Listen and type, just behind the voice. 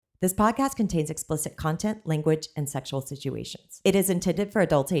This podcast contains explicit content, language, and sexual situations. It is intended for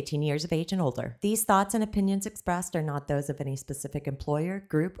adults 18 years of age and older. These thoughts and opinions expressed are not those of any specific employer,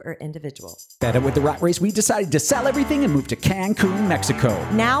 group, or individual. Fed up with the rat race, we decided to sell everything and move to Cancun, Mexico.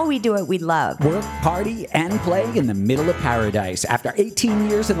 Now we do what we love. Work, party, and play in the middle of paradise. After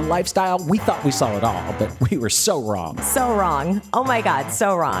 18 years in the lifestyle, we thought we saw it all, but we were so wrong. So wrong. Oh my God,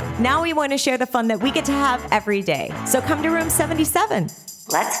 so wrong. Now we want to share the fun that we get to have every day. So come to room 77.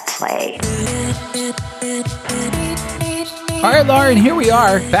 Let's play. All right, Lauren, here we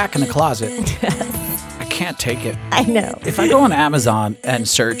are, back in the closet. I can't take it. I know. If I go on Amazon and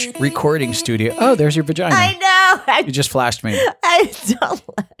search recording studio, oh, there's your vagina. I know. You just flashed me. I don't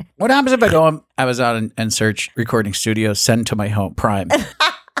like it. What happens if I go on Amazon and search recording studio, send to my home, Prime?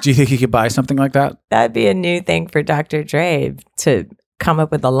 Do you think you could buy something like that? That'd be a new thing for Dr. Dre to come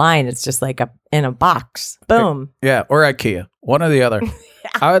up with a line. It's just like in a box. Boom. Yeah, or IKEA. One or the other.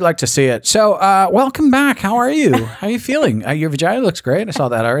 I would like to see it. So, welcome back. How are you? How are you feeling? Your vagina looks great. I saw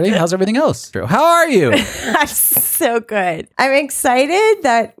that already. How's everything else? How are you? I'm so good. I'm excited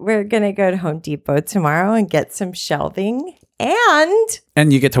that we're going to go to Home Depot tomorrow and get some shelving.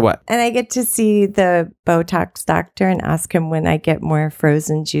 And you get to what? And I get to see the Botox doctor and ask him when I get more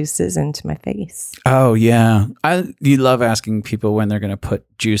frozen juices into my face. Oh, yeah. You love asking people when they're going to put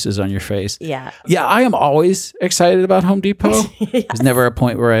juices on your face. Yeah. Yeah, I am always excited about Home Depot. Yes. There's never a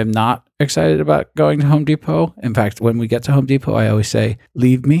point where I'm not excited about going to Home Depot. In fact, when we get to Home Depot, I always say,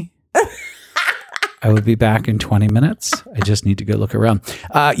 leave me. I will be back in 20 minutes. I just need to go look around.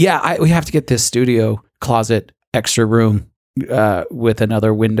 We have to get this studio closet extra room with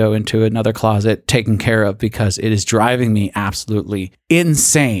another window into another closet taken care of because it is driving me absolutely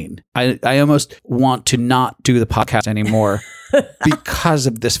insane. I almost want to not do the podcast anymore because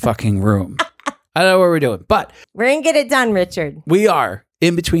of this fucking room. I don't know what we're doing, but we're going to get it done, Richard. We are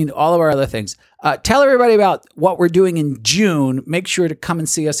in between all of our other things. Tell everybody about what we're doing in June. Make sure to come and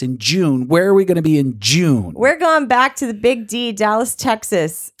see us in June. Where are we going to be in June? We're going back to the Big D, Dallas,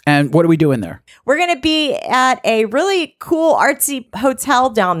 Texas. And what are we doing there? We're going to be at a really cool artsy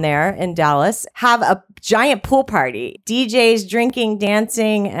hotel down there in Dallas, have a giant pool party, DJs drinking,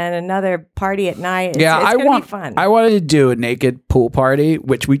 dancing, and another party at night. It's going to be fun. I wanted to do a naked pool party,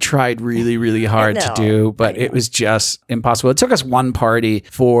 which we tried really, really hard to do, but it was just impossible. It took us one party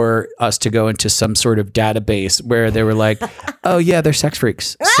for us to go into some sort of database where they were like, oh yeah, they're sex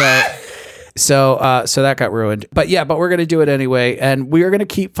freaks. So that got ruined. But we're going to do it anyway. And we are going to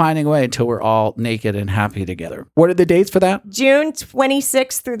keep finding a way until we're all naked and happy together. What are the dates for that? June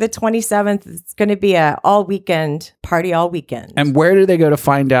 26th through the 27th. It's going to be a all weekend party all weekend. And where do they go to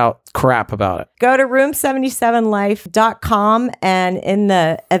find out crap about it? Go to room77life.com and in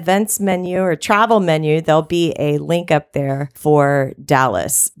the events menu or travel menu, there'll be a link up there for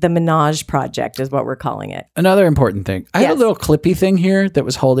Dallas. The Menage Project is what we're calling it. Another important thing. I have a little clippy thing here that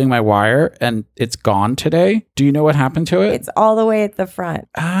was holding my wire and it's gone today. Do you know what happened to it? It's all the way at the front.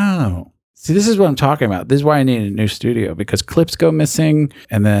 Oh. See, this is what I'm talking about. This is why I need a new studio because clips go missing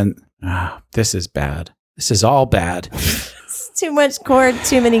and then this is bad. This is all bad. Too much cord,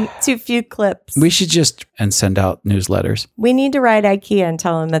 too few clips. We should just send out newsletters. We need to write IKEA and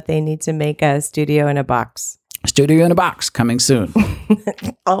tell them that they need to make a studio in a box. Studio in a box coming soon.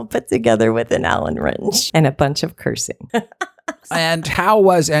 All put together with an Allen wrench and a bunch of cursing. And how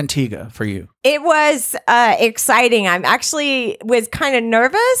was Antigua for you? It was exciting. I actually was kind of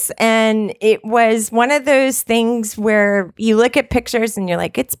nervous, and it was one of those things where you look at pictures and you're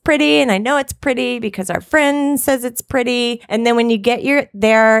like, it's pretty, and I know it's pretty because our friend says it's pretty. And then when you get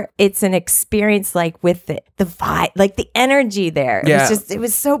there, it's an experience like with the vibe, like the energy there. Yeah. It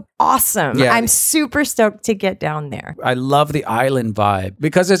was so awesome. Yeah. I'm super stoked to get down there. I love the island vibe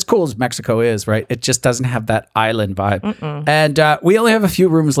because as cool as Mexico is, right? It just doesn't have that island vibe. Mm-mm. And we only have a few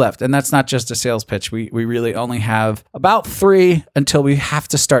rooms left, and that's not just a sales pitch. We really only have about 3 until we have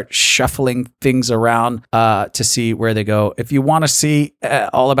to start shuffling things around to see where they go. If you want to see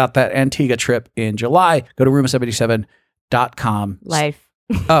all about that Antigua trip in July, go to room77.com. Life.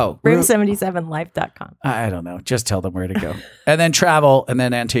 Oh, room77life.com. I don't know. Just tell them where to go. And then travel, and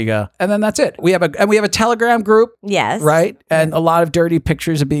then Antigua, and then that's it. We have a Telegram group. Yes. Right? And a lot of dirty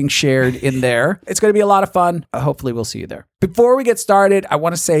pictures are being shared in there. It's going to be a lot of fun. Hopefully we'll see you there. Before we get started, I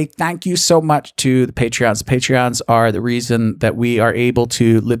want to say thank you so much to the Patreons. The Patreons are the reason that we are able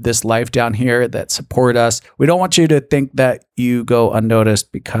to live this life down here, that support us. We don't want you to think that you go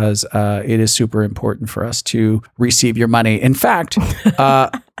unnoticed because it is super important for us to receive your money. In fact,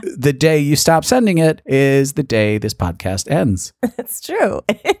 The day you stop sending it is the day this podcast ends. It's true.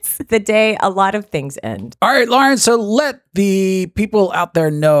 It's the day a lot of things end. All right, Lauren. So let the people out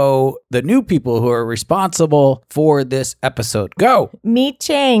there know, the new people who are responsible for this episode. Go. Mi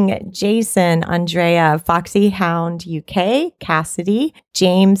Chang, Jason, Andrea, Foxy Hound UK, Cassidy,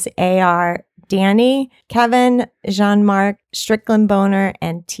 James AR, Danny, Kevin, Jean-Marc, Strickland Boner,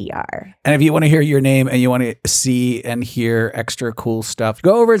 and TR. And if you want to hear your name and you want to see and hear extra cool stuff,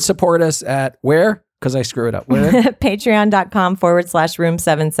 go over and support us at where? Because I screw it up. Where?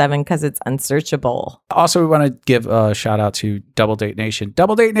 Patreon.com/room77 because it's unsearchable. Also, we want to give a shout out to Double Date Nation.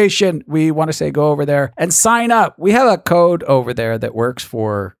 Double Date Nation, we want to say go over there and sign up. We have a code over there that works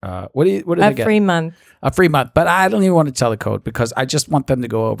for, what do they get? A free month. A free month. But I don't even want to tell the code because I just want them to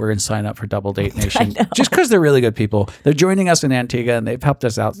go over and sign up for Double Date Nation. Just because they're really good people. They're joining us in Antigua and they've helped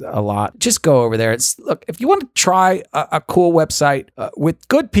us out a lot. Just go over there. Look, if you want to try a cool website with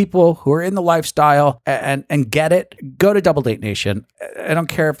good people who are in the lifestyle and get it, go to Double Date Nation. I don't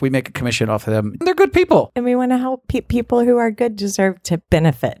care if we make a commission off of them. They're good people. And we want to help people who are good deserve to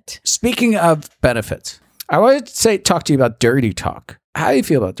benefit. Speaking of benefits, I wanted to talk to you about Dirty Talk. How do you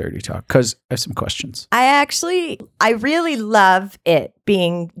feel about Dirty Talk? Because I have some questions. I really love it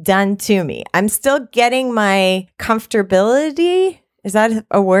being done to me. I'm still getting my comfortability. Is that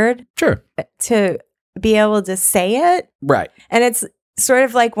a word? Sure. To be able to say it. Right. And it's sort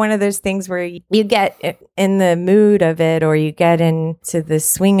of like one of those things where you get in the mood of it or you get into the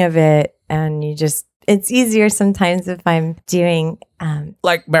swing of it and it's easier sometimes if I'm doing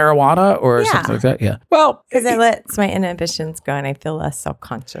like marijuana or something like that. Yeah. Well, because it lets my inhibitions go and I feel less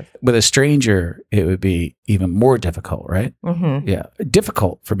self-conscious. With a stranger, it would be even more difficult, right? Mm-hmm. Yeah.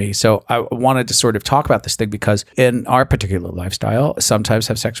 Difficult for me. So I wanted to sort of talk about this thing because in our particular lifestyle, sometimes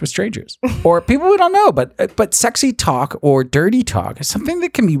have sex with strangers or people we don't know, but sexy talk or dirty talk is something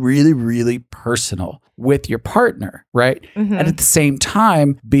that can be really, really personal with your partner, right? Mm-hmm. And at the same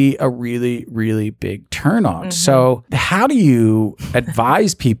time, be a really, really big turn on. Mm-hmm. So how do you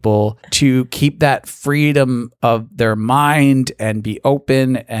advise people to keep that freedom of their mind and be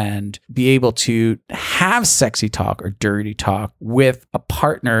open and be able to have sexy talk or dirty talk with a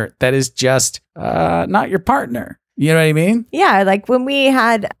partner that is just not your partner? You know what I mean? Yeah. Like when we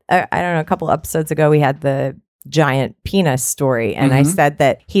had, a couple episodes ago, we had the giant penis story. And I said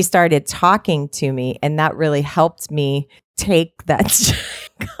that he started talking to me and that really helped me take that.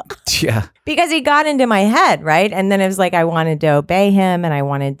 Yeah. Because he got into my head, right? And then it was like I wanted to obey him and I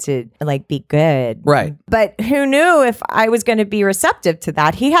wanted to like be good. Right. But who knew if I was going to be receptive to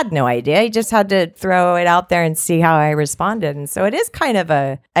that? He had no idea. He just had to throw it out there and see how I responded. And so it is kind of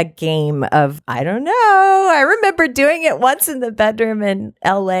a game of, I don't know. I remember doing it once in the bedroom in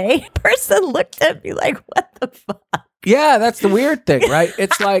LA. Person looked at me like, what the fuck? Yeah, that's the weird thing, right?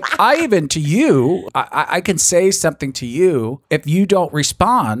 It's like I can say something to you. If you don't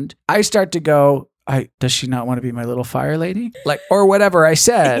respond, I start to go, does she not want to be my little fire lady? Like, or whatever I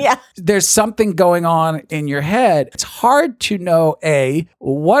said. Yeah. There's something going on in your head. It's hard to know,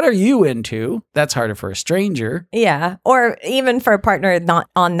 what are you into? That's harder for a stranger. Yeah. Or even for a partner not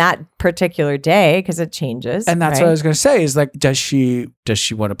on that particular day because it changes. And that's what I was going to say is like, does she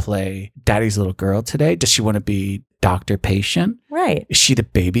want to play daddy's little girl today? Does she want to be doctor patient? Right. Is she the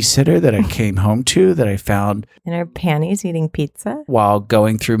babysitter that I came home to that I found in her panties eating pizza while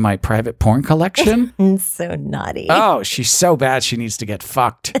going through my private porn collection? So naughty. Oh, she's so bad she needs to get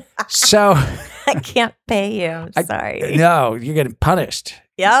fucked. So I can't pay you. I'm sorry. No, you're getting punished.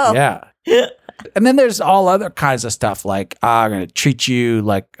 Yo. Yeah. And then there's all other kinds of stuff like I'm going to treat you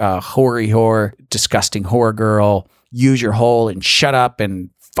like a hoary whore, disgusting whore girl, use your hole and shut up and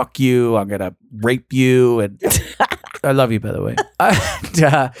fuck you. I'm going to rape you. And I love you, by the way.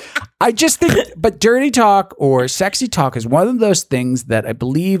 I just think, but dirty talk or sexy talk is one of those things that I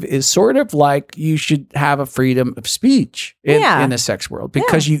believe is sort of like you should have a freedom of speech in the sex world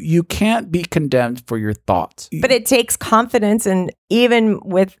because you can't be condemned for your thoughts. But it takes confidence. And even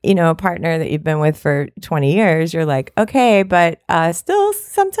with, a partner that you've been with for 20 years, you're like, okay, but still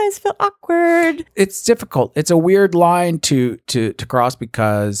sometimes feel awkward. It's difficult. It's a weird line to cross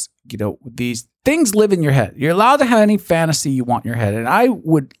because, these things live in your head. You're allowed to have any fantasy you want in your head. And I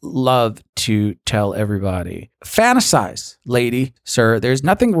would love to tell everybody, fantasize, lady, sir. There's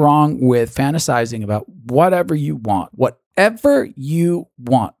nothing wrong with fantasizing about whatever you want. Whatever you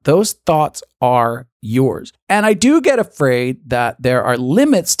want. Those thoughts are yours. And I do get afraid that there are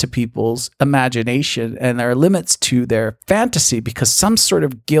limits to people's imagination and there are limits to their fantasy because some sort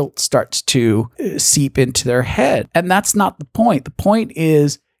of guilt starts to seep into their head. And that's not the point. The point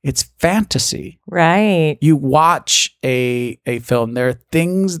is, It's fantasy. Right. You watch a film. There are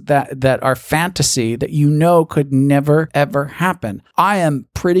things that are fantasy that you know could never, ever happen. I am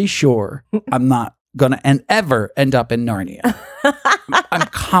pretty sure I'm not going to ever end up in Narnia. I'm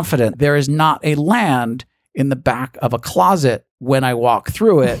confident there is not a land in the back of a closet when I walk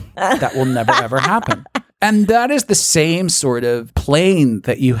through it that will never, ever happen. And that is the same sort of plane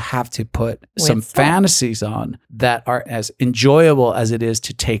that you have to put some fantasies on that are as enjoyable as it is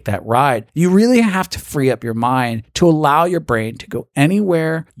to take that ride. You really have to free up your mind to allow your brain to go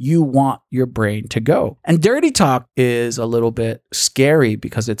anywhere you want your brain to go. And Dirty Talk is a little bit scary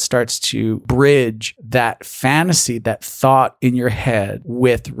because it starts to bridge that fantasy, that thought in your head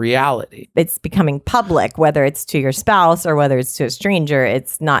with reality. It's becoming public, whether it's to your spouse or whether it's to a stranger.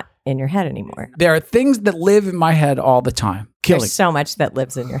 It's not in your head anymore. There are things that live in my head all the time. Killing. There's so much that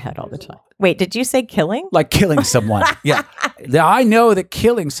lives in your head all the time. Wait, did you say killing? Like killing someone. Yeah. Now, I know that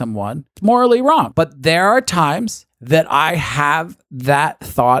killing someone is morally wrong, but there are times that I have that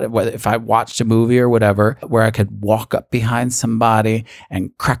thought, whether if I watched a movie or whatever, where I could walk up behind somebody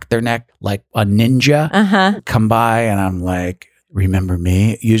and crack their neck like a ninja, come by and I'm like, remember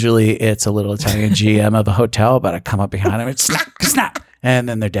me? Usually it's a little Italian GM of a hotel, but I come up behind them and snap. And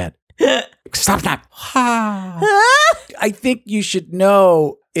then they're dead. Stop. I think you should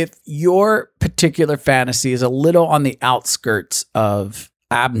know if your particular fantasy is a little on the outskirts of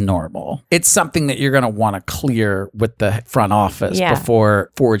abnormal. It's something that you're going to want to clear with the front office before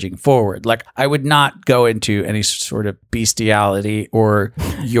forging forward. Like, I would not go into any sort of bestiality or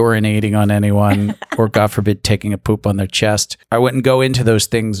urinating on anyone or, God forbid, taking a poop on their chest. I wouldn't go into those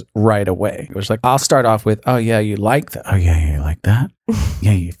things right away. It was like, I'll start off with, oh, yeah, you like that? Oh, yeah, you like that?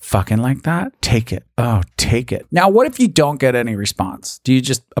 Yeah, you fucking like that? Take it. Oh, take it. Now, what if you don't get any response? Do you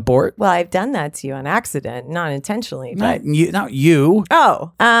just abort? Well, I've done that to you on accident, not intentionally. But... Not you.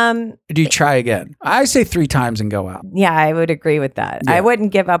 Oh. Do you try again? I say 3 times and go out. Yeah, I would agree with that. Yeah. I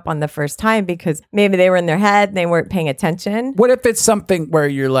wouldn't give up on the first time because maybe they were in their head and they weren't paying attention. What if it's something where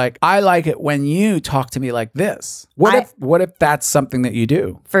you're like, I like it when you talk to me like this? What if that's something that you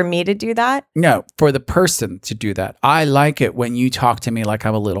do? For me to do that? No, for the person to do that. I like it when you talk to me like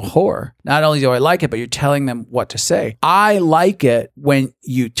I'm a little whore. Not only do I like it, but you're telling them what to say. I like it when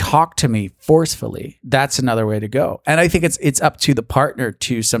you talk to me forcefully. That's another way to go. And I think it's up to the partner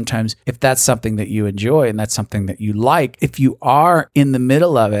to sometimes, if that's something that you enjoy and that's something that you like, if you are in the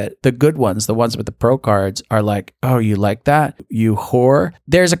middle of it, the good ones, the ones with the pro cards are like, oh, you like that? You whore?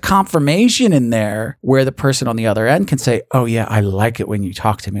 There's a confirmation in there where the person on the other end can say, oh yeah, I like it when you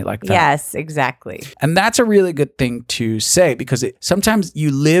talk to me like that. Yes, exactly. And that's a really good thing to say because sometimes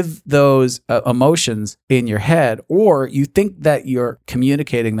you live those emotions in your head, or you think that you're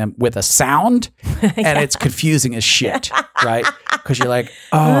communicating them with a sound and it's confusing as shit, right? Because you're like,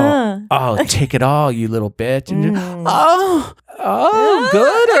 oh, take it all, you little bitch. And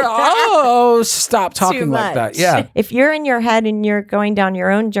good. Or, stop talking like that. Yeah. If you're in your head and you're going down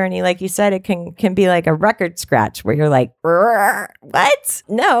your own journey, like you said, it can be like a record scratch where you're like, what?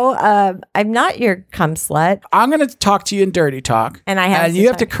 No, I'm not your cum slut. I'm going to talk to you in dirty talk. And you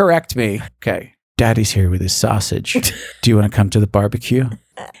have to correct me. Okay. Daddy's here with his sausage. Do you want to come to the barbecue?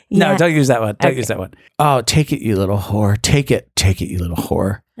 No, don't use that one. Don't use that one. Oh, take it, you little whore. Take it, you little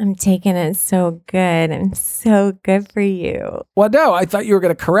whore. I'm taking it so good. I'm so good for you. Well, no, I thought you were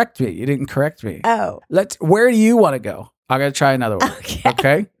going to correct me. You didn't correct me. Oh. Where do you want to go? I'm going to try another one.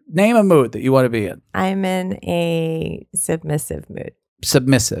 Okay. Name a mood that you want to be in. I'm in a submissive mood.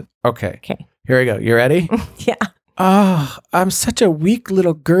 Submissive. Okay. Okay. Here we go. You ready? Yeah. Oh, I'm such a weak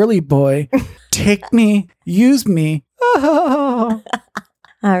little girly boy. Take me, use me. Oh.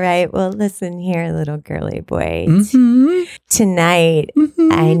 All right. Well, listen here, little girly boy. Tonight,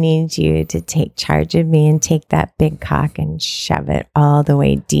 I need you to take charge of me and take that big cock and shove it all the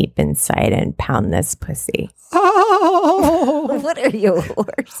way deep inside and pound this pussy. Oh. What are you,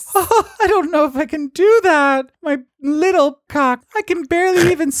 horse? Oh, I don't know if I can do that. My little cock. I can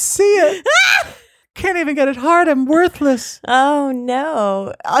barely even see it. Can't even get it hard. I'm worthless. Oh,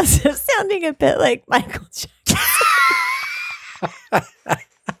 no. Also sounding a bit like Michael Jackson.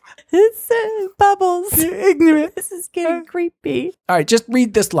 It's Bubbles. You're ignorant. This is getting creepy. All right, just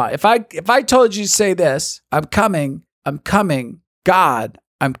read this line. If I told you to say this, I'm coming, God,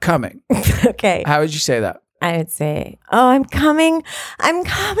 I'm coming. Okay. How would you say that? I would say, oh, I'm coming, God, I'm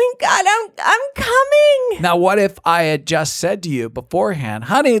coming. Now, what if I had just said to you beforehand,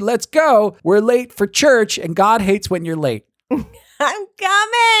 honey, let's go. We're late for church and God hates when you're late. I'm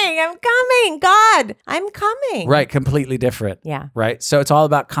coming, God, I'm coming. Right, completely different. Yeah. Right, so it's all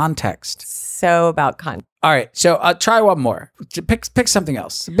about context. So about context. All right. So try one more. Pick something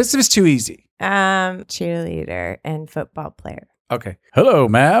else. This is too easy. Cheerleader and football player. Okay. Hello,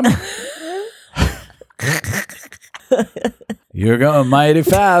 ma'am. You're going mighty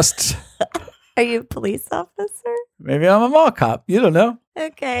fast. Are you a police officer? Maybe I'm a mall cop. You don't know.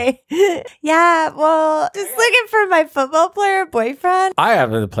 Okay. Yeah, well, just looking for my football player boyfriend. I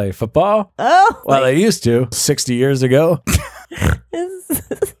happen to play football. Oh. Well, I used to 60 years ago.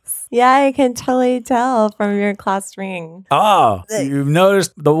 Yeah, I can totally tell from your class ring. Oh, you've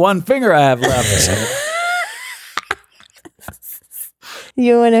noticed the one finger I have left.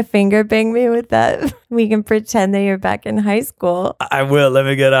 You want to finger bang me with that? We can pretend that you're back in high school. I will. Let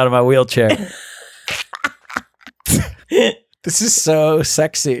me get out of my wheelchair. This is so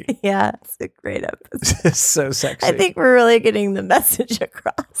sexy. Yeah, it's a great episode. This is so sexy. I think we're really getting the message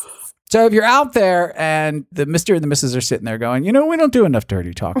across. So if you're out there and the Mr. and the Mrs. are sitting there going, we don't do enough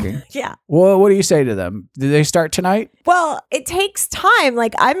dirty talking. Yeah. Well, what do you say to them? Do they start tonight? Well, it takes time.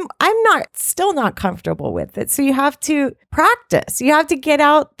 Like I'm still not comfortable with it. So you have to practice. You have to get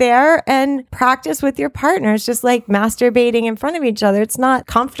out there and practice with your partners, just like masturbating in front of each other. It's not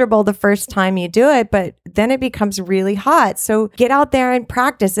comfortable the first time you do it, but then it becomes really hot. So get out there and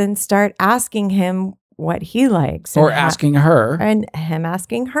practice and start asking him what he likes. Or asking her. And him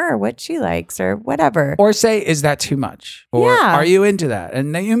asking her what she likes or whatever. Or say, is that too much? Or are you into that?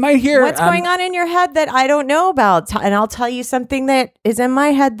 And then you might hear what's going on in your head that I don't know about. And I'll tell you something that is in my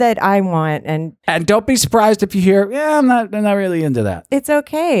head that I want. And don't be surprised if you hear, I'm not really into that. It's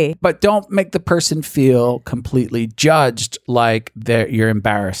okay. But don't make the person feel completely judged like you're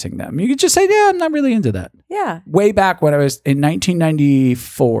embarrassing them. You could just say, I'm not really into that. Yeah. Way back when I was in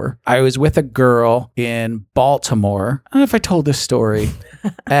 1994, I was with a girl in Baltimore. I don't know if I told this story.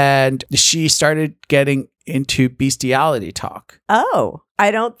 And she started getting into bestiality talk. Oh,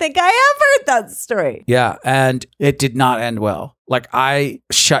 I don't think I have heard that story. Yeah. And it did not end well. Like I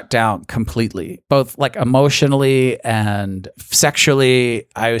shut down completely, both like emotionally and sexually.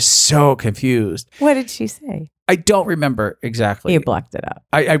 I was so confused. What did she say? I don't remember exactly. You blocked it out.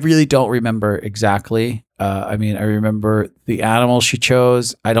 I really don't remember exactly. I remember the animal she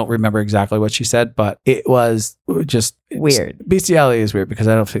chose. I don't remember exactly what she said, but it was just weird. Bestiality is weird because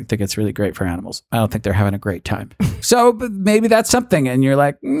I don't think it's really great for animals. I don't think they're having a great time. So maybe that's something. And you're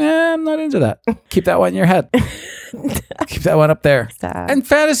like, nah, I'm not into that. Keep that one in your head. Keep that one up there. Sad. And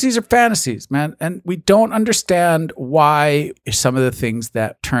fantasies are fantasies, man. And we don't understand why some of the things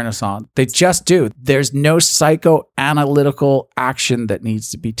that turn us on. They just do. There's no psychoanalytical action that needs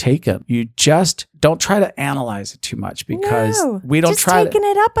to be taken. You just don't try to analyze it too much because we don't just try taking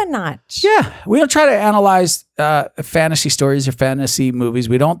it up a notch. Yeah. We don't try to analyze fantasy stories or fantasy movies.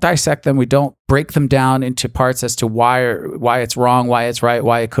 We don't dissect them. We don't break them down into parts as to why it's wrong, why it's right,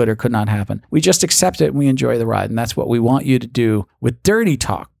 why it could or could not happen. We just accept it and we enjoy the ride. And that's what we want you to do with Dirty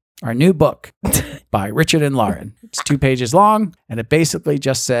Talk, our new book by Richard and Lauren. It's 2 pages long, and it basically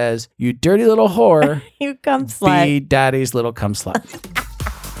just says, you dirty little whore, you cum slut. Be daddy's little cum slut.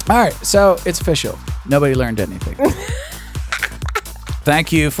 All right, so it's official. Nobody learned anything.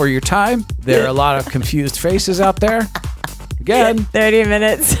 Thank you for your time. There are a lot of confused faces out there. Again, 30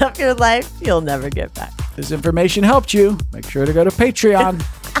 minutes of your life you'll never get back. If this information helped you, make sure to go to Patreon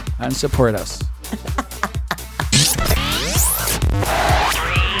and support us.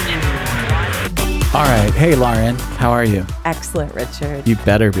 All right. Hey, Lauren, how are you? Excellent, Richard. You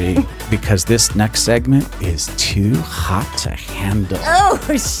better be, because this next segment is too hot to handle. Oh,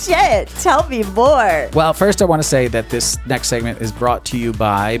 shit. Tell me more. Well, first I want to say that this next segment is brought to you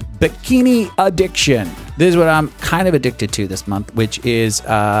by Bikini Addiction. This is what I'm kind of addicted to this month, which is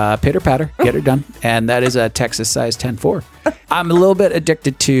Pitter Patter, Get Her Done. And that is a Texas size 10-4. I'm a little bit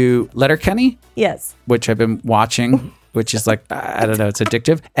addicted to Letterkenny. Yes. Which I've been watching. Which is like, I don't know, it's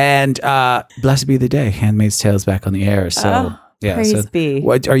addictive. And blessed be the day, Handmaid's Tale is back on the air. So, yeah. Praise be.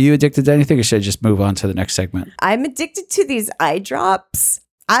 What, are you addicted to anything or should I just move on to the next segment? I'm addicted to these eye drops.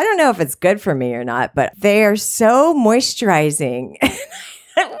 I don't know if it's good for me or not, but they are so moisturizing.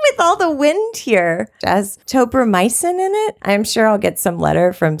 With all the wind here, it has topramycin in it. I'm sure I'll get some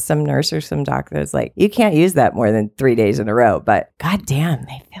letter from some nurse or some doctor that's like, you can't use that more than 3 days in a row. But goddamn,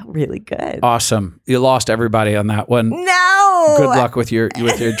 they feel really good. Awesome. You lost everybody on that one. No. Good luck with your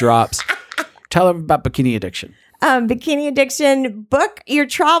drops. Tell them about Bikini Addiction. Bikini Addiction, book your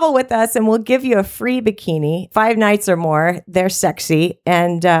travel with us and we'll give you a free bikini, 5 nights or more. They're sexy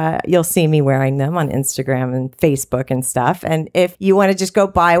and you'll see me wearing them on Instagram and Facebook and stuff. And if you want to just go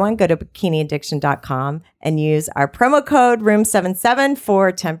buy one, go to bikiniaddiction.com and use our promo code ROOM77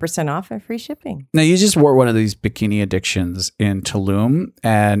 for 10% off and free shipping. Now, you just wore one of these Bikini Addictions in Tulum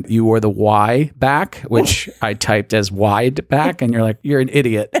and you wore the Y back, which I typed as wide back, and you're like, you're an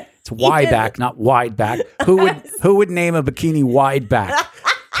idiot. It's Y back, not wide back. Who would name a bikini wide back?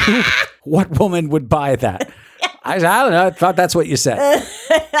 What woman would buy that? I don't know. I thought that's what you said.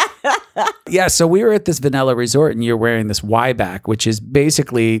 Yeah, so we were at this vanilla resort and you're wearing this Y back, which is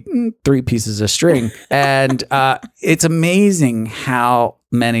basically 3 pieces of string. And it's amazing how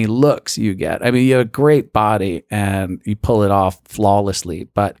many looks you get. I mean, you have a great body and you pull it off flawlessly.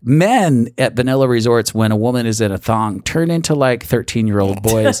 But men at vanilla resorts, when a woman is in a thong, turn into like 13-year-old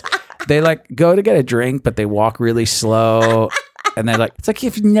boys. They like go to get a drink, but they walk really slow. And they're like, it's like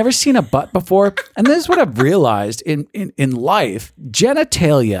if you've never seen a butt before. And this is what I've realized in life.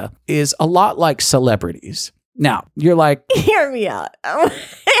 Genitalia is a lot like celebrities. Now, you're like, hear me out.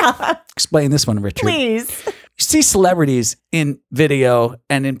 Yeah. Explain this one, Richard. Please. You see celebrities in video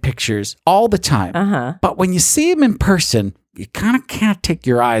and in pictures all the time. Uh-huh. But when you see them in person, you kind of can't take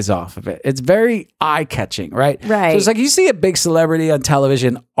your eyes off of it. It's very eye-catching, right? Right. So it's like you see a big celebrity on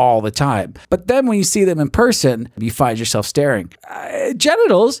television all the time. But then when you see them in person, you find yourself staring.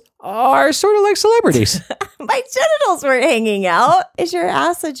 Genitals are sort of like celebrities. My genitals were hanging out. Is your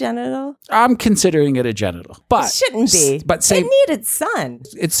ass a genital? I'm considering it a genital. But It shouldn't be. But it needed sun.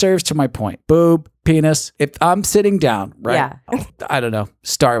 It serves to my point. Boob, penis. If I'm sitting down, right? Yeah. I don't know,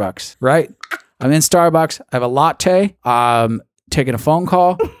 Starbucks, right? I'm in Starbucks. I have a latte. I'm taking a phone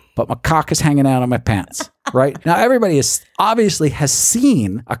call, but my cock is hanging out of my pants, right? Now, everybody obviously has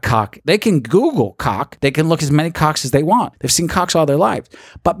seen a cock. They can Google cock. They can look as many cocks as they want. They've seen cocks all their lives.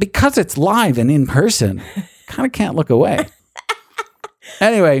 But because it's live and in person, kind of can't look away.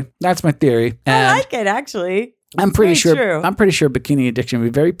 Anyway, that's my theory. And I like it, actually. I'm pretty sure Bikini Addiction will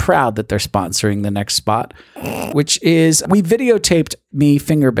be very proud that they're sponsoring the next spot, which is we videotaped me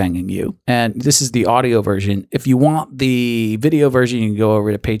finger banging you. And this is the audio version. If you want the video version, you can go over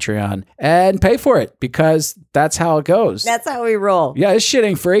to Patreon and pay for it because that's how it goes. That's how we roll. Yeah, this shit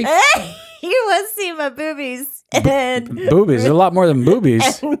ain't free. You want to see my boobies. And boobies. There's a lot more than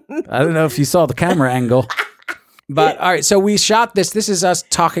boobies. I don't know if you saw the camera angle. But all right, so we shot this. This is us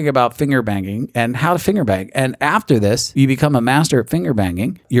talking about finger banging and how to finger bang. And after this, you become a master at finger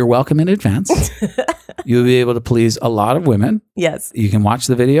banging. You're welcome in advance. You'll be able to please a lot of women. Yes. You can watch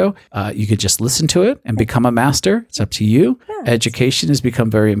the video. You could just listen to it and become a master. It's up to you. Yes. Education has become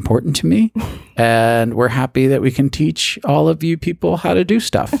very important to me. And we're happy that we can teach all of you people how to do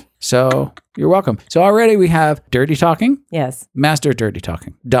stuff. So you're welcome. So already we have dirty talking. Yes. Master dirty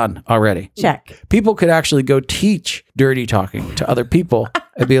talking. Done already. Check. People could actually go teach dirty talking to other people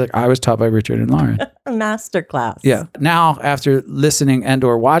and be like, I was taught by Richard and Lauren. Masterclass. Yeah. Now, after listening and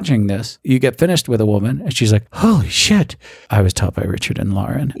or watching this, you get finished with a woman and she's like, holy shit, I was taught by Richard and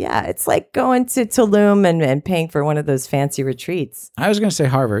Lauren. Yeah. It's like going to Tulum and paying for one of those fancy retreats. I was going to say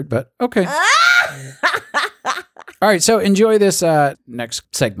Harvard, but okay. All right, so enjoy this next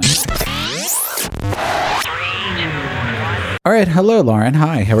segment. All right, hello, Lauren.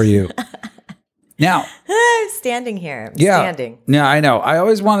 Hi, how are you? Now, I'm standing here. Standing. Yeah, I know. I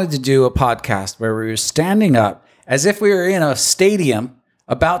always wanted to do a podcast where we were standing up as if we were in a stadium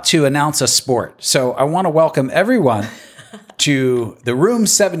about to announce a sport. So I want to welcome everyone to the Room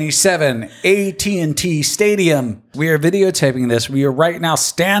 77 AT&T Stadium. We are videotaping this. We are right now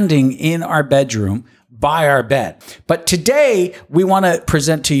standing in our bedroom by our bed. But today we want to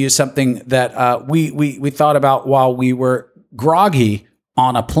present to you something that we thought about while we were groggy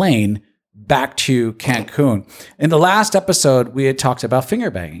on a plane back to Cancun. In the last episode, we had talked about finger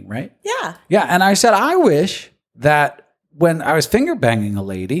banging, right? Yeah. Yeah. And I said, I wish that when I was finger banging a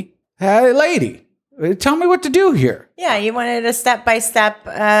lady, hey, lady, tell me what to do here. Yeah, you wanted a step-by-step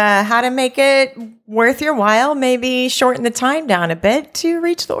how to make it worth your while, maybe shorten the time down a bit to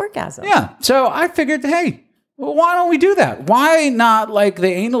reach the orgasm. Yeah, so I figured, hey, well, why don't we do that? Why not like the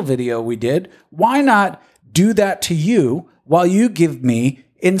anal video we did? Why not do that to you while you give me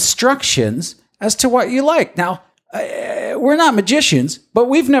instructions as to what you like? Now, we're not magicians, but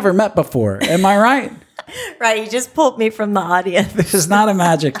we've never met before. Am I right? Right, you just pulled me from the audience. This is not a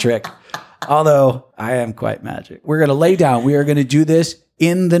magic trick. Although I am quite magic. We're going to lay down. We are going to do this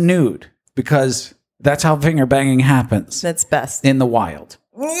in the nude because that's how finger banging happens. That's best. In the wild.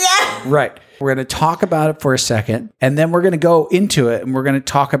 Yeah. Right. We're going to talk about it for a second, and then we're going to go into it, and we're going to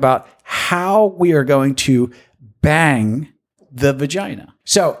talk about how we are going to bang the vagina.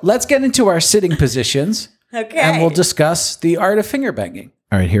 So let's get into our sitting positions. Okay. And we'll discuss the art of finger banging.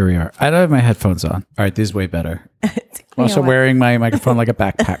 All right, here we are. I don't have my headphones on. All right, this is way better. I'm also wearing my microphone like a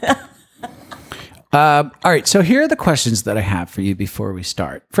backpack. All right, so here are the questions that I have for you before we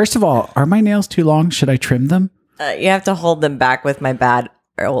start. First of all, are my nails too long? Should I trim them? You have to hold them back with my bad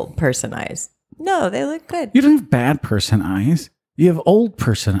old person eyes. No, they look good. You don't have bad person eyes. You have old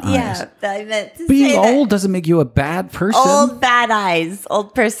person eyes. Yeah, I meant to Being say old doesn't make you a bad person. Old bad eyes.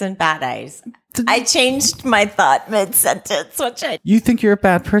 Old person bad eyes. I changed my thought mid-sentence, which I... You think you're a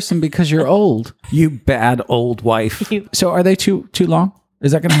bad person because you're old. You bad old wife. So are they too long?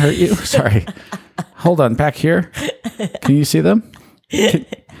 Is that going to hurt you? Sorry. Hold on. Back here. Can you see them?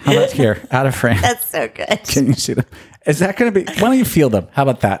 How about here? Out of frame. That's so good. Can you see them? Is that going to be... Why don't you feel them? How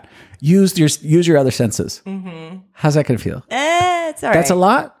about that? Use your other senses. Mm-hmm. How's that going to feel? It's all right. That's a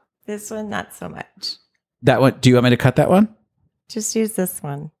lot? This one, not so much. That one. Do you want me to cut that one? Just use this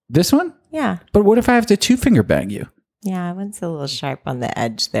one. This one? Yeah. But what if I have to 2-finger bang you? Yeah, one's a little sharp on the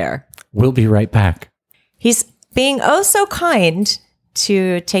edge there. We'll be right back. He's being oh so kind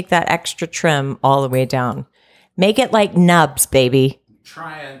to take that extra trim all the way down. Make it like nubs, baby.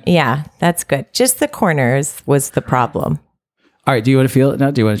 Trying. Yeah, that's good. Just the corners was the problem. All right. Do you want to feel it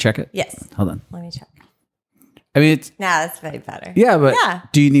now? Do you want to check it? Yes. Hold on. Let me check. I mean, it's... No, that's way better. Yeah, but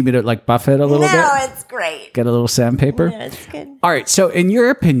do you need me to like buff it a little bit? No, it's great. Get a little sandpaper? Yeah, it's good. All right. So in your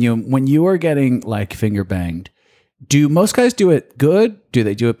opinion, when you are getting like finger banged, do most guys do it good? Do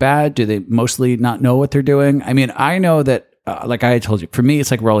they do it bad? Do they mostly not know what they're doing? I mean, I know that, like I told you, for me,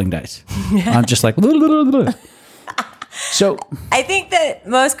 it's like rolling dice. I'm just like... So I think that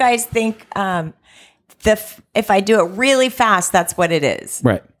most guys think if I do it really fast, that's what it is.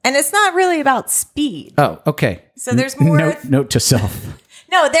 right. And it's not really about speed. Oh, okay. So there's more... Note to self.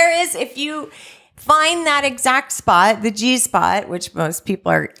 No, there is. If you find that exact spot, the G spot, which most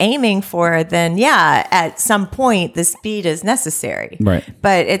people are aiming for, then yeah, at some point the speed is necessary. Right.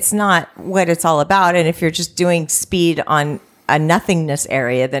 But it's not what it's all about. And if you're just doing speed on a nothingness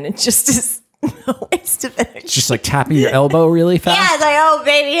area, then it just is a waste of energy. Just like tapping your elbow really fast? Yeah, it's like, oh,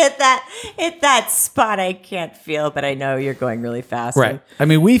 baby, hit that spot I can't feel, but I know you're going really fast. Right. I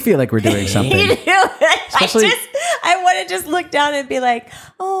mean, we feel like we're doing something. You do. I want to just look down and be like,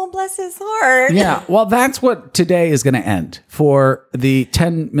 oh, bless his heart. Yeah. Well, that's what today is going to end for the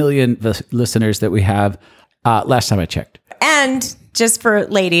 10 million listeners that we have last time I checked. And just for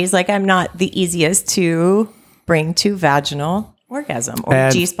ladies, like I'm not the easiest to bring to vaginal orgasm or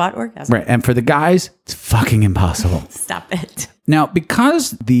G-spot orgasm. Right. And for the guys, it's fucking impossible. Stop it. Now,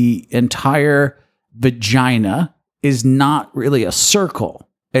 because the entire vagina is not really a circle,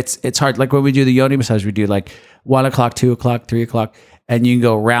 it's hard. Like when we do the yoni massage, we do like 1 o'clock, 2 o'clock, 3 o'clock, and you can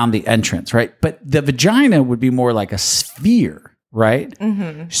go around the entrance, right? But the vagina would be more like a sphere, right?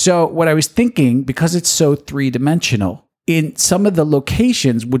 Mm-hmm. So what I was thinking, because it's so 3-dimensional, in some of the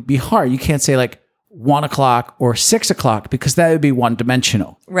locations would be hard. You can't say like 1 o'clock or 6 o'clock because that would be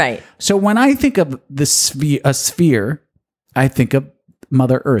 1-dimensional. Right. So when I think of a sphere, I think of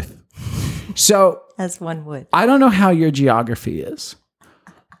Mother Earth. So as one would. I don't know how your geography is,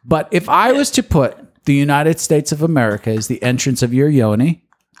 but if I was to put the United States of America as the entrance of your yoni,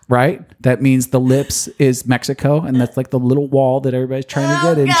 right? That means the lips is Mexico, and that's like the little wall that everybody's trying to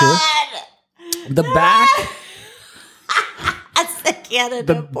get into. God. The back. That's the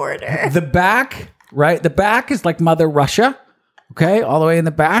Canada border. The back, right? The back is like Mother Russia, okay? All the way in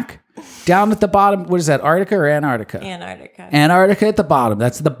the back. Down at the bottom, what is that, Arctica or Antarctica? Antarctica. Antarctica at the bottom.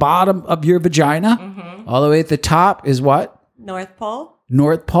 That's the bottom of your vagina. Mm-hmm. All the way at the top is what? North Pole.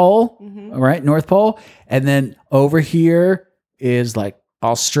 North Pole, all right? North Pole. And then over here is like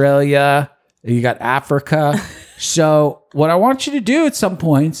Australia. You got Africa. So what I want you to do at some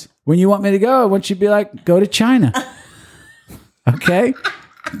points, when you want me to go, I want you to be like, go to China. Okay?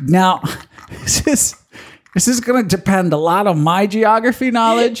 Now, this is going to depend a lot on my geography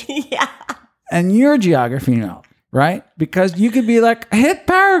knowledge and your geography knowledge, right? Because you could be like, hit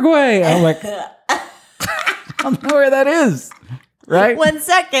Paraguay. I'm like, I don't know where that is, right? 1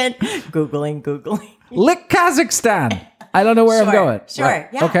 second. Googling. Lick Kazakhstan. I don't know where I'm going. Sure. Right.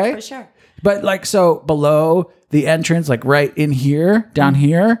 Yeah, okay. for sure. But like, so below the entrance, like right in here, down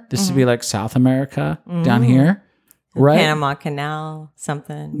here, this would be like South America, down here. Right. Panama Canal,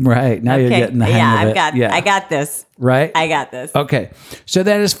 something. Right. Now you're getting the hang of it. I got this. Right. I got this. Okay. So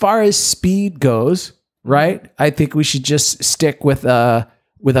then as far as speed goes, right, I think we should just stick with a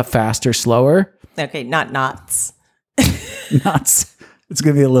faster, slower. Okay, not knots. Knots. It's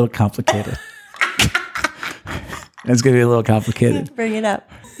going to be a little complicated. It's going to be a little complicated. Bring it up.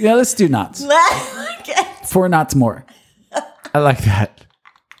 Yeah, let's do knots. Look at 4 knots more. I like that.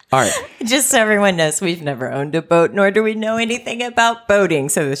 All right. Just so everyone knows, we've never owned a boat, nor do we know anything about boating,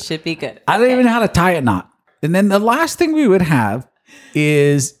 so this should be good. I don't even know how to tie a knot. And then the last thing we would have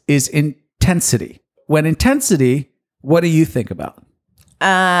is intensity. When intensity, what do you think about?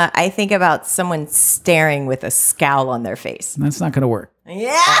 I think about someone staring with a scowl on their face. That's not going to work.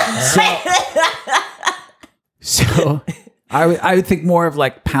 Yeah. So I would think more of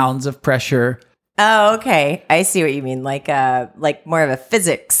like pounds of pressure. Oh, okay. I see what you mean. Like more of a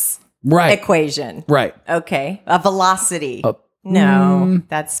physics equation. Right. Okay. A velocity. No,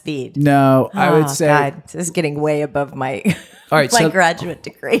 that's speed. No, I would say. God, this is getting way above my all right, my graduate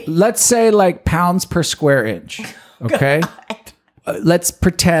degree. Let's say like pounds per square inch. Okay. Let's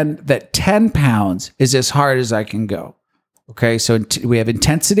pretend that 10 pounds is as hard as I can go. Okay. So we have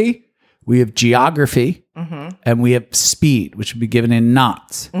intensity, we have geography, and we have speed, which would be given in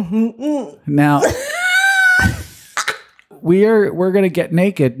knots. Now, we're going to get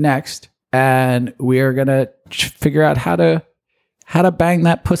naked next, and we are going to figure out how to bang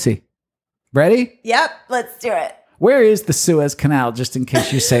that pussy. Ready? Yep. Let's do it. Where is the Suez Canal, just in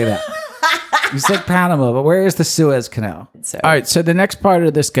case you say that? You said Panama, but where is the Suez Canal? All right, so the next part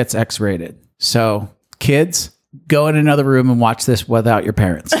of this gets X-rated. So, kids, go in another room and watch this without your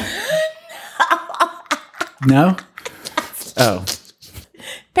parents. No? Oh.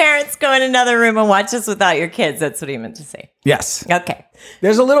 Parents, go in another room and watch this without your kids. That's what he meant to say. Yes. Okay.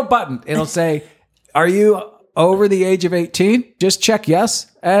 There's a little button. It'll say, are you over the age of 18? Just check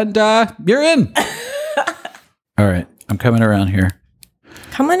yes, and you're in. All right, I'm coming around here.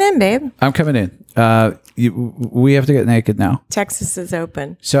 Come on in, babe. I'm coming in. We have to get naked now. Texas is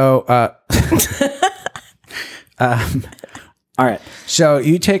open. So, all right. So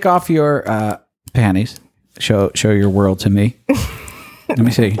you take off your panties. Show your world to me. Let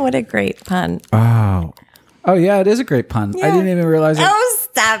me see. What a great pun. Oh yeah, it is a great pun. Yeah. I didn't even realize it. Oh,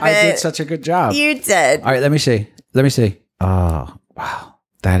 stop it. I did such a good job. You did. All right, let me see. Oh, wow.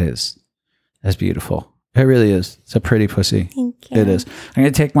 That's beautiful. It really is. It's a pretty pussy. Thank you. It is. I'm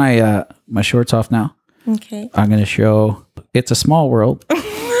going to take my my shorts off now. Okay. I'm going to show it's a small world.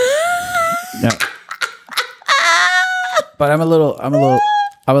 No. But I'm a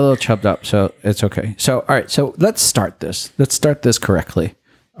little chubbed up, so it's okay. So, all right. So let's start this. Let's start this correctly.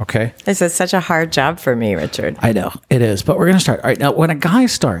 Okay. This is such a hard job for me, Richard. I know it is, but we're going to start. All right. Now, when a guy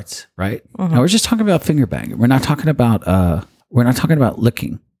starts, right? Now we're just talking about finger banging. We're not talking about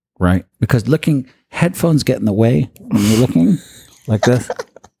licking, right? Because licking, headphones get in the way when you're licking like this.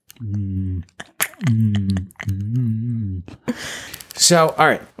 So, all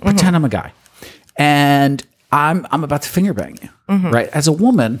right, pretend I'm a guy, and I'm about to finger bang you, right? As a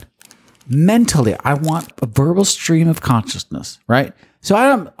woman, mentally, I want a verbal stream of consciousness, right? So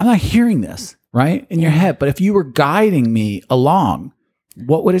I'm not hearing this, right, in your head. But if you were guiding me along,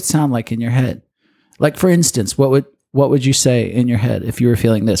 what would it sound like in your head? Like, for instance, what would you say in your head if you were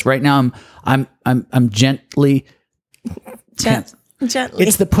feeling this? Right now, I'm gently. Gently.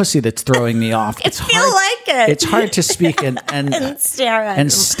 It's the pussy that's throwing me off. It's feel like it. It's hard to speak and stare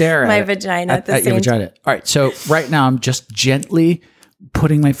at my vagina at the your same vagina. time. All right, so right now I'm just gently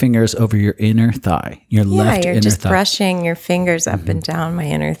putting my fingers over your inner thigh, your left you're inner just thigh. brushing your fingers up and down my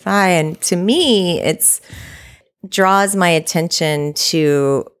inner thigh, and to me, it's draws my attention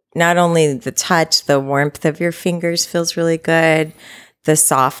to not only the touch, the warmth of your fingers feels really good, the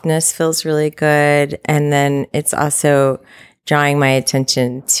softness feels really good, and then it's also drawing my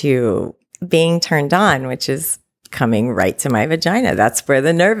attention to being turned on, which is coming right to my vagina. That's where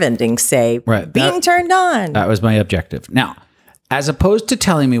the nerve endings say, being turned on. That was my objective. Now, as opposed to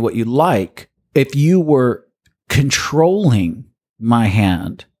telling me what you like, if you were controlling my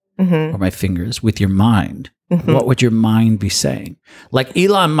hand or my fingers with your mind, what would your mind be saying? Like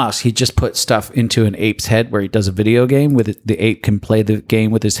Elon Musk, he just put stuff into an ape's head where he does a video game with it, the ape can play the game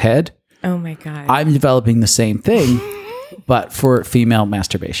with his head. Oh my God. I'm developing the same thing, but for female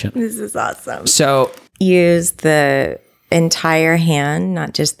masturbation. This is awesome. So use the entire hand,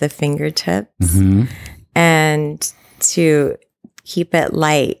 not just the fingertips. And to keep it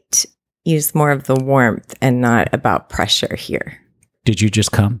light, use more of the warmth and not about pressure here. Did you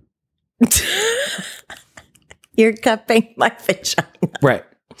just come? You're cupping my vagina. Right.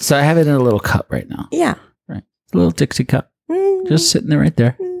 So I have it in a little cup right now. Yeah. Right. A little Dixie cup. Just sitting there right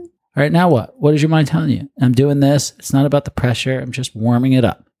there. All right. Now what? What is your mind telling you? I'm doing this. It's not about the pressure. I'm just warming it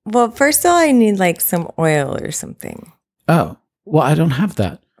up. Well, first of all, I need like some oil or something. Oh, well, I don't have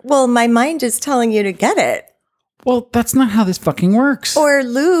that. Well, my mind is telling you to get it. Well, that's not how this fucking works. Or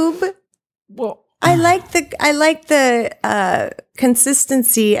lube. Well, I like the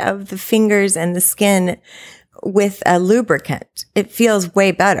consistency of the fingers and the skin with a lubricant. It feels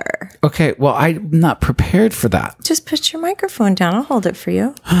way better. Okay, well, I'm not prepared for that. Just put your microphone down. I'll hold it for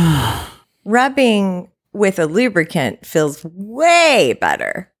you. Rubbing with a lubricant feels way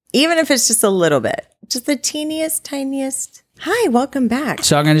better, even if it's just a little bit. Just the teeniest, tiniest. Hi, welcome back.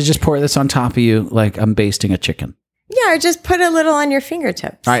 So I'm going to just pour this on top of you like I'm basting a chicken. Yeah, or just put a little on your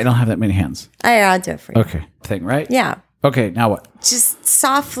fingertips. All right, I don't have that many hands. I'll do it for you. Okay, thing, right? Yeah. Okay, now what? Just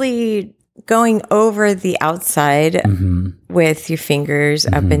softly going over the outside with your fingers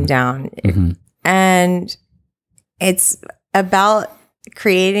up and down. And it's about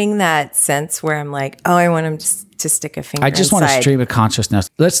creating that sense where I'm like, oh, I want him to stick a finger I just inside. want a stream of consciousness.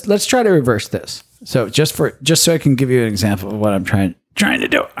 Let's try to reverse this. So just so I can give you an example of what I'm trying to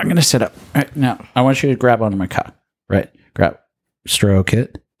do. I'm going to sit up right now. I want you to grab onto my cock. Right, grab, stroke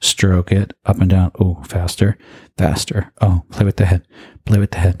it, up and down. Oh, faster. Oh, play with the head.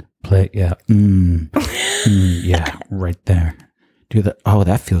 Yeah. Yeah, right there. Do that. Oh,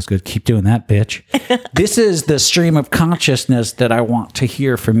 that feels good. Keep doing that, bitch. This is the stream of consciousness that I want to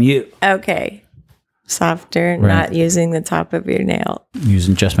hear from you. Okay. Softer, Right. not using the top of your nail. I'm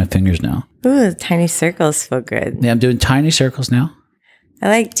using just my fingers now. Ooh, the tiny circles feel good. Yeah, I'm doing tiny circles now. I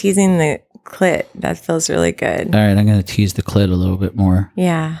like teasing the clit. That feels really good. All right, I'm going to tease the clit a little bit more.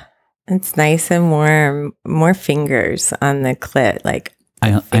 Yeah. It's nice and warm. More fingers on the clit, like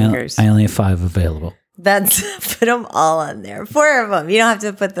fingers. I only have 5 available. That's put them all on there. 4 of them. You don't have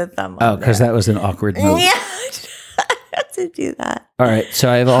to put the thumb on. Oh, because that was an awkward move. Yeah, I have to do that. All right, so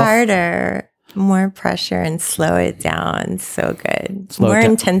I have all Harder, more pressure, and slow it down. So good. Slow it More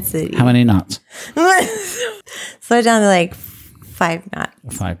down. intensity. How many knots? Slow it down to like 5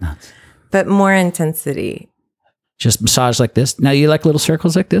 knots, 5 knots. but more intensity. Just massage like this. Now you like little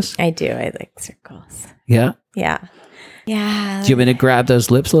circles like this? I do. I like circles. Yeah. Yeah. Yeah. Do you want me to grab those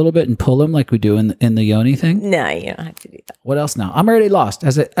lips a little bit and pull them like we do in the yoni thing? No, you don't have to do What else now? I'm already lost.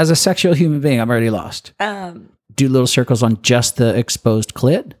 As a sexual human being, I'm already lost. that. Do little circles on just the exposed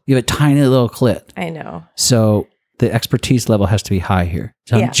clit. You have a tiny little clit. I know. So the expertise level has to be high here.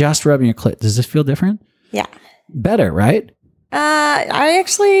 So Yeah. I'm just rubbing your clit. Does this feel different? Yeah. Better, right? I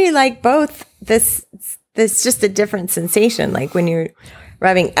actually like both. This just a different sensation. Like when you're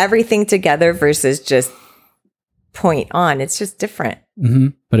rubbing everything together versus just point on. It's just different.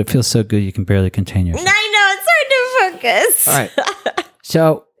 But it feels so good you can barely contain yourself. I know. It's hard to focus. All right.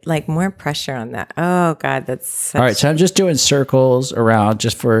 So Like more pressure on that. Oh God, that's such all right, so I'm just doing circles around,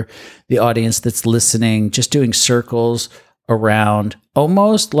 just for the audience that's listening, just doing circles around,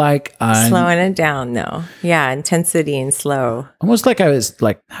 almost like I'm slowing it down though. Yeah, intensity and slow. almost like I was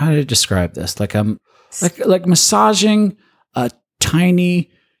like, how did I describe this? Like I'm like massaging a tiny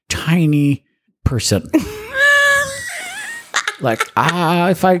person. Like,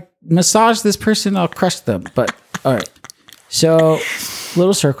 if I massage this person, I'll crush them. But all right, so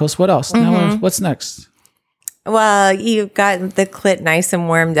little circles. What else? Now, what's next? Well, you've got the clit nice and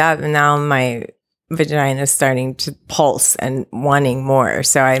warmed up, and now my vagina is starting to pulse and wanting more.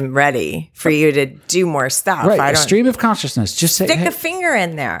 So I'm ready for you to do more stuff. Right, I a don't stream of consciousness. Just say, stick hey. a finger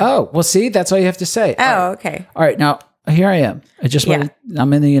in there. Oh, well, see, that's all you have to say. All right. Oh, okay. All right, now here I am. I just Yeah.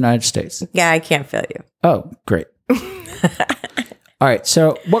 I'm in the United States. Yeah, I can't feel you. Oh, great. All right,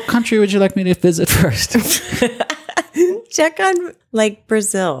 so what country would you like me to visit first? Check on like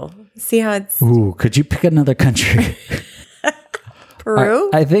Brazil. See how it's Ooh, could you pick another country? Peru.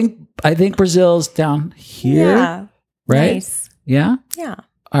 I think Brazil's down here, Yeah. right? Nice. Yeah. Yeah.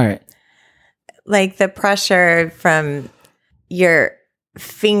 All right. Like the pressure from your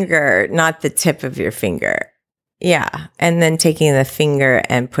finger, not the tip of your finger. Yeah. And then taking the finger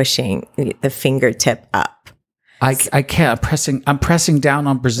and pushing the fingertip up. I can't. I'm pressing down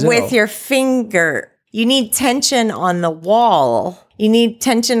on Brazil With your finger. You need tension on the wall. You need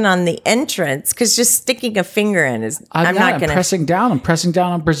tension on the entrance because just sticking a finger in is I'm not going to. pressing down. I'm pressing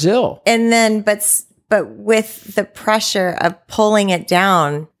down on Brazil. And then, but with the pressure of pulling it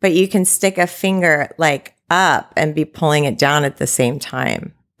down, but you can stick a finger like up and be pulling it down at the same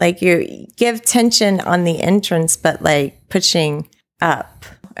time. Like you give tension on the entrance, but like pushing up.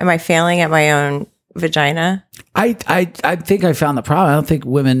 Am I failing at my own vagina? I think I found the problem. I don't think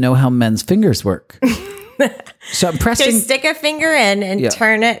women know how men's fingers work. So I'm pressing Just stick a finger in and Yeah.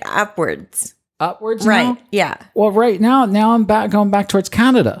 turn it upwards. upwards. Right. Now? Yeah. Well, right now I'm going back towards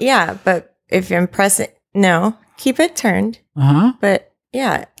Canada. Yeah. But if you're pressing, no, keep it turned. Uh-huh. But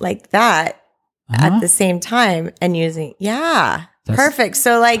yeah, like that at the same time and using, That's- perfect.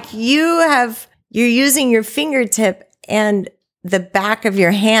 So like you're using your fingertip and the back of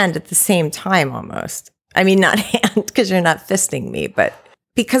your hand at the same time almost. I mean, not hand, because you're not fisting me, but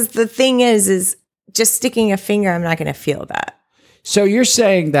because the thing is just sticking a finger, I'm not going to feel that. So you're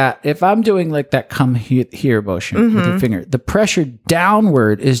saying that if I'm doing like that come here motion with your finger, the pressure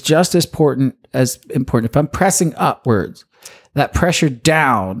downward is just as important. If I'm pressing upwards, that pressure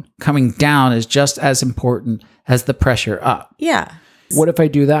down, coming down is just as important as the pressure up. Yeah. What if I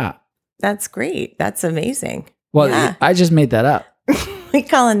do that? That's great. That's amazing. Well, yeah. I just made that up. We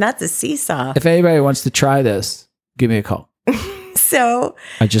calling that's a seesaw. If anybody wants to try this, give me a call. So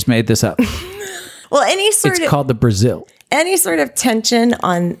I just made this up. Well, it's called the Brazil. Any sort of tension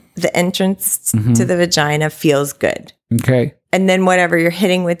on the entrance to the vagina feels good. Okay. And then whatever you're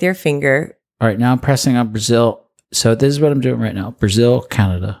hitting with your finger. All right. Now I'm pressing on Brazil. So this is what I'm doing right now. Brazil,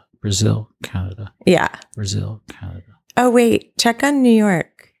 Canada. Brazil, Canada. Yeah. Brazil, Canada. Oh, wait. Check on New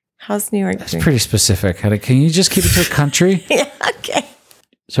York. How's New York That's doing? pretty specific. Can you just keep it to a country? Yeah. Okay.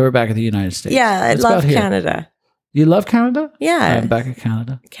 So we're back at the United States. Yeah. I love Canada. You love Canada? Yeah. I'm back in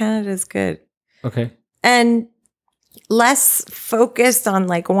Canada. Canada's good. Okay. And less focused on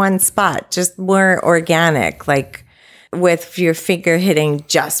like one spot, just more organic, like with your finger hitting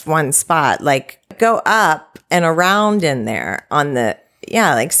just one spot, like go up and around in there on the,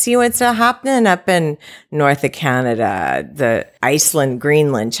 like see what's happening up in north of Canada, the Iceland,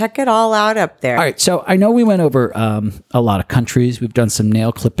 Greenland, check it all out up there. All right. So I know we went over a lot of countries. We've done some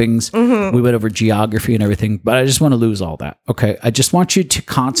nail clippings. We went over geography and everything, but I just want to lose all that. Okay. I just want you to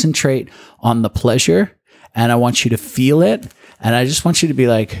concentrate on the pleasure. And I want you to feel it. And I just want you to be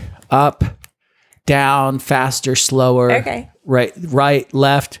like up, down, faster, slower. Okay. Right,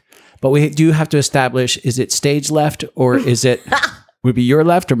 left. But we do have to establish, is it stage left or is it, would it be your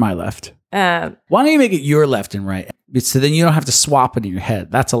left or my left? Why don't you make it your left and right? So then you don't have to swap it in your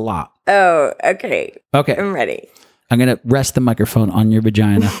head. That's a lot. Oh, okay. Okay. I'm ready. I'm going to rest the microphone on your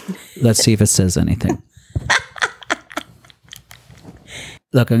vagina. Let's see if it says anything.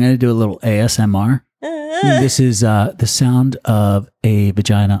 Look, I'm going to do a little ASMR. This is the sound of a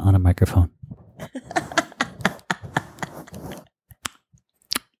vagina on a microphone.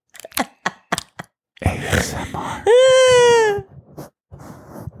 ASMR.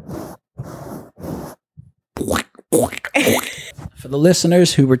 For the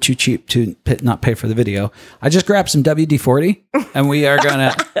listeners who were too cheap to not pay for the video, I just grabbed some WD-40 and we're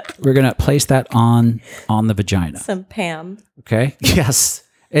gonna place that on the vagina. Some Pam. Okay. Yes.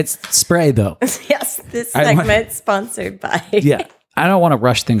 It's spray though. Yes. This segment sponsored by. Yeah. I don't want to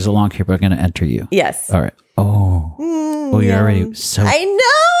rush things along here, but I'm going to enter you. Yes. All right. Oh, you're already so. I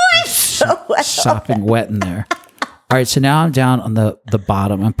know. I'm so wet. Sopping wet in there. All right. So now I'm down on the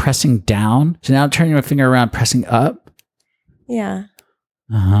bottom. I'm pressing down. So now I'm turning my finger around, pressing up. Yeah.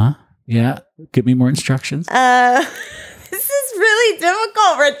 Yeah. Give me more instructions. This is really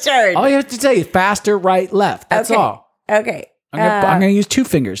difficult, Richard. All you have to say is faster, right, left. That's all. Okay. I'm going to use two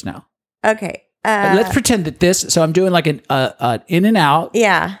fingers now. Okay. Let's pretend that this. So I'm doing like an in and out.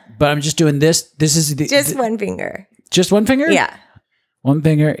 Yeah. But I'm just doing this. This is just one finger. Just one finger? Yeah. One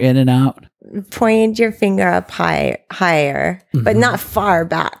finger in and out. Point your finger up higher, but not far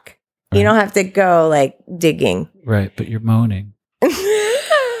back. Right. You don't have to go like digging. Right, but you're moaning.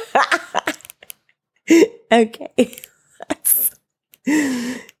 Okay.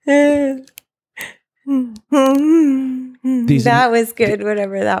 That was good,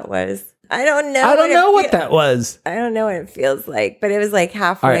 whatever that was. I don't know. I don't know what that was. I don't know what it feels like, but it was like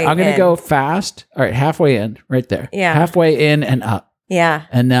halfway. All right, I'm going to go fast. All right, halfway in, right there. Yeah. Halfway in and up. Yeah.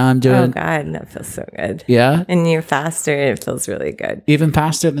 And now I'm doing. Oh, God, that feels so good. Yeah. And you're faster, and it feels really good. Even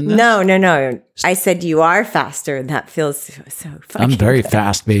faster than this? No. I said you are faster, and that feels so fucking I'm very good.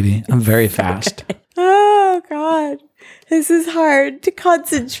 fast, baby. I'm very fast. Oh, God. This is hard to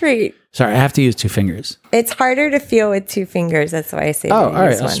concentrate. Sorry, I have to use two fingers. It's harder to feel with two fingers. That's why I say all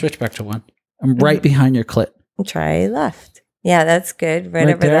right. one. I'll switch back to one. I'm right behind your clit. Try left. Yeah, that's good.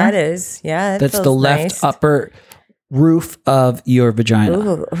 Whatever that is. Yeah, that's the left nice. upper roof of your vagina.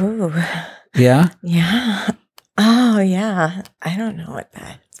 Ooh. Yeah? Yeah. Oh, yeah. I don't know what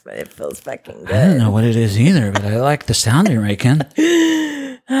that is, but it feels fucking good. I don't know what it is either, but I like the sound you're making.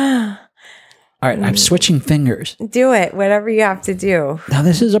 All right, I'm switching fingers. Do it, whatever you have to do. Now,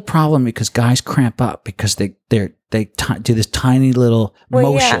 this is a problem because guys cramp up because they do this tiny little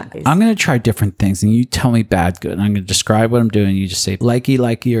motion. Yeah. I'm going to try different things, and you tell me bad, good. And I'm going to describe what I'm doing. You just say likey,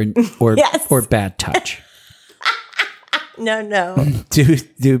 or yes. or bad touch. No.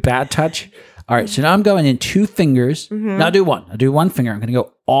 Do bad touch. All right, so now I'm going in two fingers. Mm-hmm. Now I'll do one. I'll do one finger. I'm going to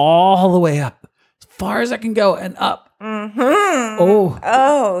go all the way up, as far as I can go, and up. Mm-hmm.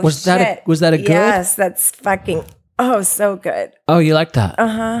 Oh, was that a good? Yes, that's fucking Oh, so good. Oh, you like that?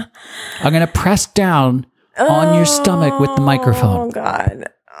 Uh-huh. I'm going to press down on your stomach with the microphone. Oh, God.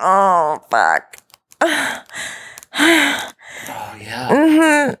 Oh, fuck. Oh, yeah.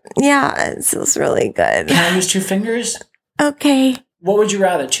 Mm-hmm. Yeah, it feels really good. Can I use 2 fingers? Okay. What would you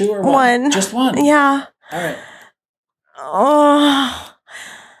rather, 2 or 1? One. Just 1? Yeah. All right. Oh.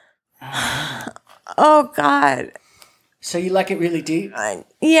 Oh, God. So you like it really deep?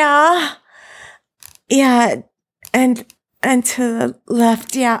 Yeah. Yeah. And to the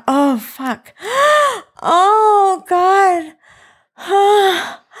left. Yeah. Oh, fuck. Oh, God.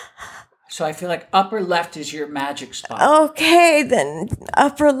 So I feel like upper left is your magic spot. Okay, then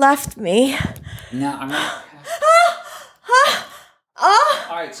upper left me. Now I'm going to... Oh.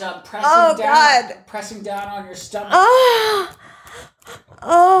 All right, so I'm pressing pressing down on your stomach.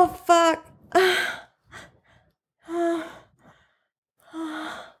 Oh, fuck.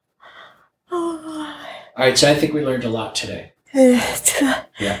 All right, so I think we learned a lot today. To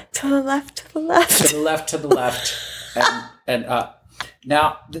the left, to the left. To the left, to the left, and up.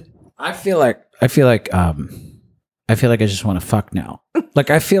 Now, I feel like I just want to fuck now.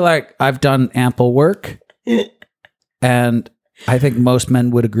 Like I feel like I've done ample work, and I think most men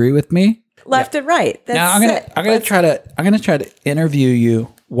would agree with me. Left and right. That's now I'm gonna try to interview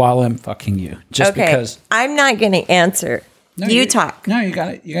you while I'm fucking you, just because I'm not gonna answer. No, you talk. No, you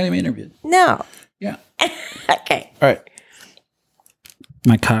got to be interviewed. No. Yeah. Okay. All right.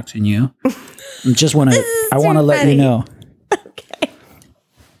 My cock's in you. I want to let you know.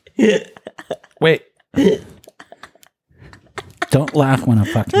 Okay. Wait. Don't laugh when I'm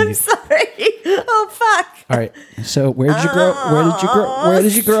fucking you. I'm sorry. Oh fuck. All right. So where did you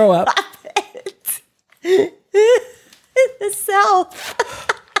grow up? Stop it. In the South.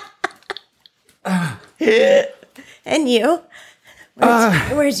 And you?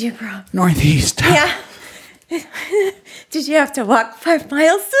 Where'd you grow up? Northeast. Yeah. Did you have to walk 5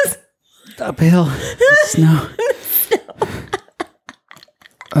 miles? Uphill. Snow.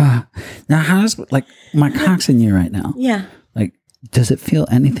 Now, how does, like, my cock's in you right now? Yeah. Like, does it feel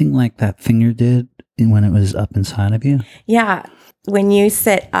anything like that finger did when it was up inside of you? Yeah. When you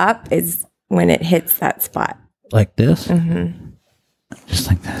sit up is when it hits that spot. Like this? Mm-hmm. Just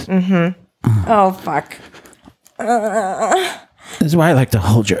like this? Mm-hmm. Oh, fuck. This is why I like to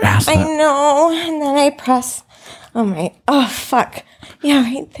hold your ass up. I know. And then I press. Oh, fuck. Yeah,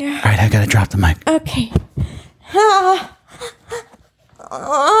 right there. All right, I gotta drop the mic. Okay. Ah.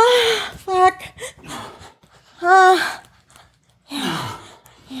 Oh, fuck. Yeah.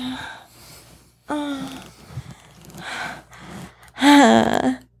 Yeah.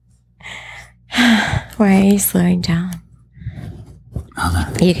 Why are you slowing down? Hold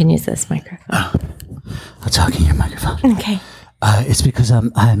on. You can use this microphone. I'll talk in your microphone. Okay. It's because I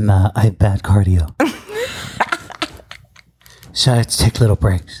have bad cardio. So I have to take little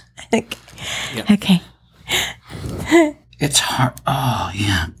breaks. Okay. Yep. Okay. It's hard. Oh,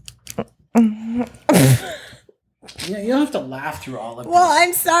 yeah. Yeah, you don't have to laugh through all of this. Well,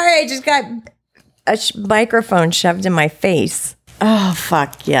 I'm sorry. I just got a microphone shoved in my face. Oh,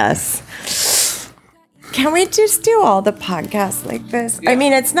 fuck yes. Can we just do all the podcasts like this? Yeah. I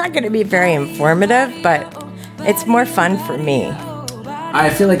mean, it's not going to be very informative, but it's more fun for me. I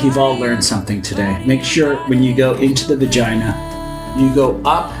feel like you've all learned something today. Make sure when you go into the vagina, you go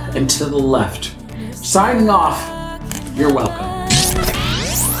up and to the left. Signing off, you're welcome.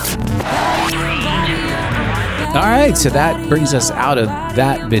 All right, so that brings us out of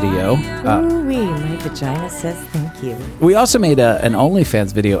that video. Ooh-wee, my vagina says thank you. We also made an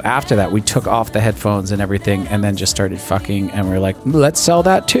OnlyFans video after that. We took off the headphones and everything and then just started fucking, and we're like, let's sell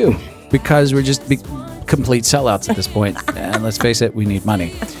that too. Because we're just complete sellouts at this point. And let's face it, we need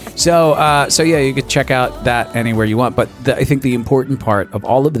money. So yeah, you could check out that anywhere you want. But I think the important part of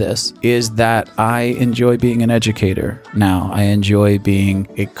all of this is that I enjoy being an educator now. I enjoy being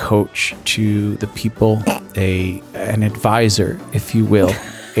a coach to the people, an advisor, if you will,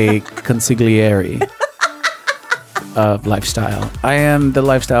 a consigliere of lifestyle. I am the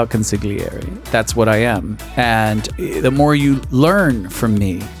lifestyle consigliere. That's what I am. And the more you learn from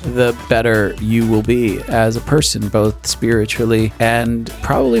me, the better you will be as a person, both spiritually and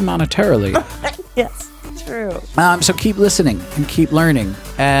probably monetarily. Yes, true. So keep listening and keep learning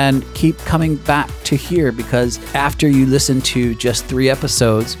and keep coming back to here, because after you listen to just 3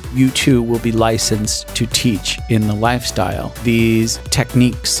 episodes, you too will be licensed to teach in the lifestyle. These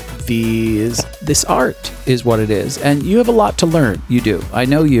techniques, this art is what it is. And you have a lot to learn. You do. I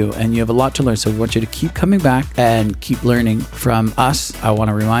know you, and you have a lot to learn. So we want you to keep coming back and keep learning from us. I want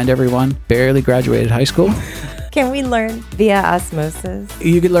to remind everyone, barely graduated high school. Can we learn via osmosis?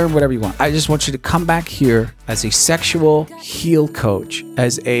 You can learn whatever you want. I just want you to come back here as a sexual heal coach,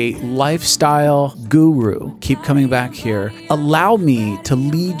 as a lifestyle guru. Keep coming back here. Allow me to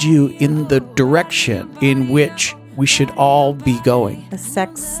lead you in the direction in which we should all be going. A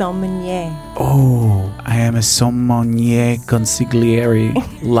sex sommelier. Oh, I am a sommelier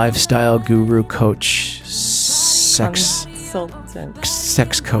consigliere, lifestyle guru coach, sex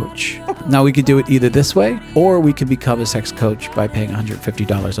coach. Now we could do it either this way, or we could become a sex coach by paying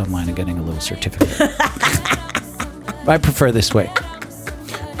 $150 online and getting a little certificate. I prefer this way.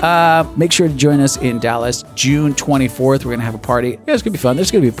 Make sure to join us in Dallas, June 24th. We're going to have a party. Yeah, it's going to be fun. There's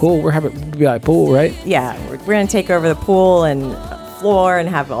going to be a pool. We'll be at a pool, right? Yeah, we're going to take over the pool and floor and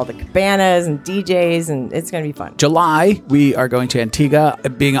have all the cabanas and DJs, and it's going to be fun. July, we are going to Antigua.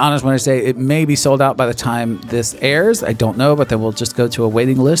 Being honest, when I say it may be sold out by the time this airs, I don't know, but then we'll just go to a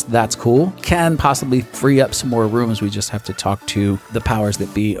waiting list. That's cool. Can possibly free up some more rooms. We just have to talk to the powers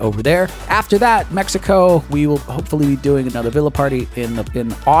that be over there. After that, Mexico, we will hopefully be doing another villa party in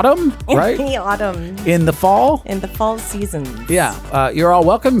autumn, right? In the autumn. In the fall. In the fall season. Yeah. You're all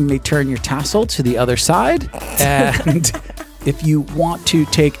welcome. You may turn your tassel to the other side. And if you want to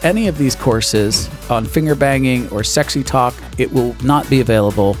take any of these courses on finger banging or sexy talk, it will not be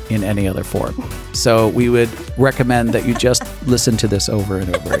available in any other form. So we would recommend that you just listen to this over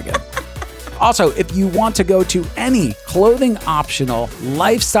and over again. Also, if you want to go to any clothing optional,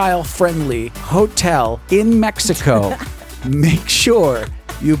 lifestyle friendly hotel in Mexico, make sure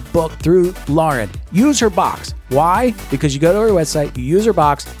you book through Lauren. Use her box. Why? Because you go to her website, you use her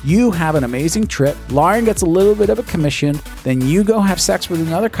box, you have an amazing trip, Lauren gets a little bit of a commission, then you go have sex with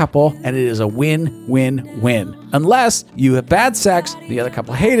another couple, and it is a win-win-win. Unless you have bad sex, the other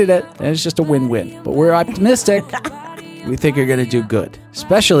couple hated it, and it's just a win-win. But we're optimistic. We think you're going to do good.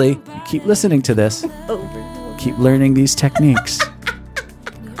 Especially, you keep listening to this, keep learning these techniques.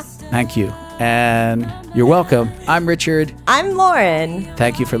 Thank you. And you're welcome. I'm Richard. I'm Lauren.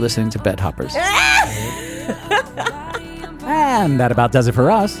 Thank you for listening to Bed Hoppers. And that about does it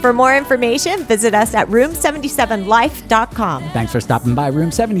for us. For more information, visit us at room77life.com. Thanks for stopping by Room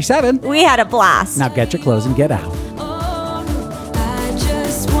 77. We had a blast. Now get your clothes and get out.